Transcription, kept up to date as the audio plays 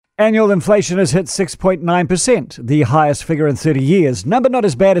Annual inflation has hit 6.9%, the highest figure in 30 years. Number not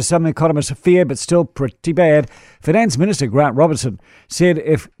as bad as some economists fear, but still pretty bad. Finance Minister Grant Robertson said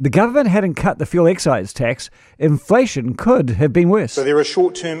if the government hadn't cut the fuel excise tax, inflation could have been worse. So there are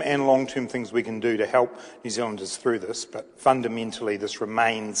short-term and long-term things we can do to help New Zealanders through this, but fundamentally this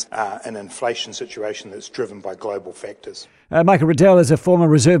remains an inflation situation that's driven by global factors. Michael Riddell is a former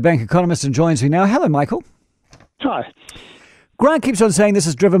Reserve Bank economist and joins me now. Hello, Michael. Hi. Grant keeps on saying this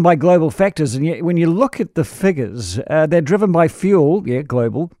is driven by global factors, and yet when you look at the figures, they're driven by fuel,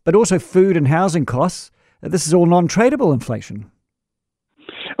 global, but also food and housing costs. This is all non-tradable inflation.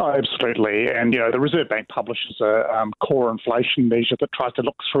 Oh, absolutely. And, the Reserve Bank publishes a core inflation measure that tries to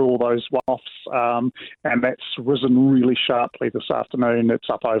look through all those one-offs, and that's risen really sharply this afternoon. It's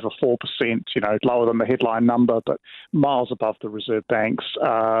up over 4%, lower than the headline number, but miles above the Reserve Bank's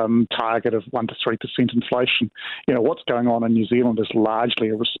target of 1 to 3% inflation. What's going on in New Zealand is largely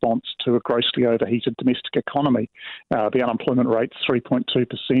a response to a grossly overheated domestic economy. The unemployment rate's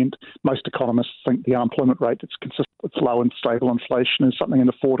 3.2%. Most economists think the unemployment rate that's consistent with low and stable inflation is something in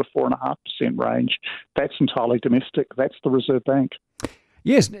the 4 to 4.5% range. That's entirely domestic. That's the Reserve Bank.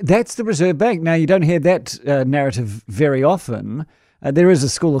 Yes, that's the Reserve Bank. Now, you don't hear that narrative very often. There is a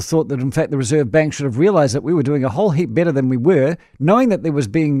school of thought that, in fact, the Reserve Bank should have realised that we were doing a whole heap better than we were. Knowing that there was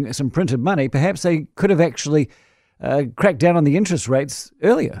being some printed money, perhaps they could have actually cracked down on the interest rates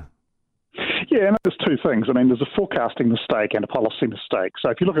earlier. Yeah, and there's two things. There's a forecasting mistake and a policy mistake. So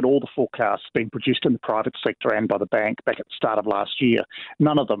if you look at all the forecasts being produced in the private sector and by the bank back at the start of last year,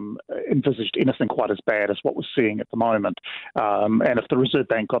 none of them envisaged anything quite as bad as what we're seeing at the moment. And if the Reserve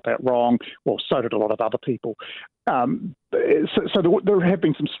Bank got that wrong, well, so did a lot of other people. So there have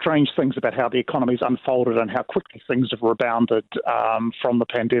been some strange things about how the economy's unfolded and how quickly things have rebounded from the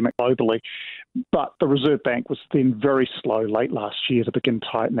pandemic globally. But the Reserve Bank was then very slow late last year to begin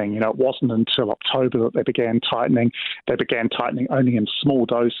tightening. It wasn't until October that they began tightening. They began tightening only in small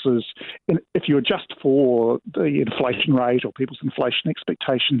doses. And if you adjust for the inflation rate or people's inflation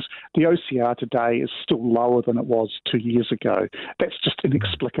expectations, the OCR today is still lower than it was 2 years ago. That's just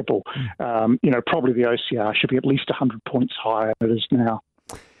inexplicable. Probably the OCR should be at least 100 points higher than it is now.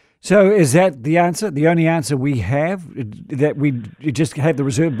 So is that the answer, the only answer we have, that we just have the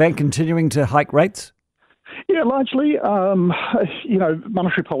Reserve Bank continuing to hike rates? Yeah, largely.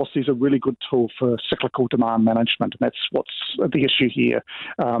 Monetary policy is a really good tool for cyclical demand management, and that's what's the issue here.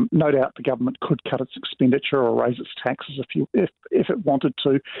 No doubt the government could cut its expenditure or raise its taxes if it wanted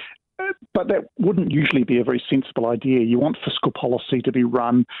to. But that wouldn't usually be a very sensible idea. You want fiscal policy to be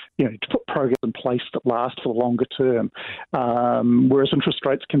run, to put programs in place that last for the longer term, whereas interest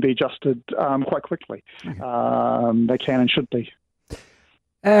rates can be adjusted quite quickly. Okay. They can and should be.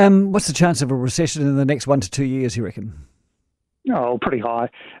 What's the chance of a recession in the next 1 to 2 years, you reckon? Oh, pretty high.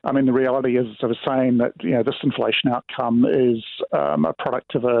 The reality is, as I was saying, that this inflation outcome is a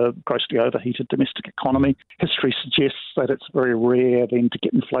product of a grossly overheated domestic economy. History suggests that it's very rare then to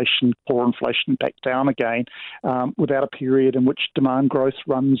get core inflation back down again without a period in which demand growth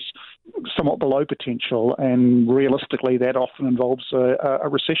runs somewhat below potential, and realistically that often involves a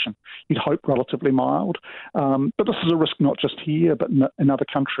recession. You'd hope relatively mild, but this is a risk not just here but in other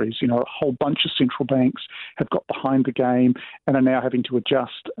countries. A whole bunch of central banks have got behind the game and are now having to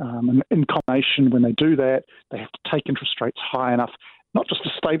adjust. And in combination, when they do that, they have to take interest rates high enough not just to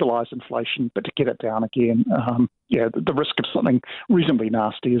stabilise inflation, but to get it down again. The risk of something reasonably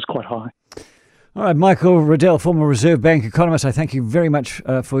nasty is quite high. All right, Michael Riddell, former Reserve Bank economist, I thank you very much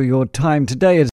for your time today.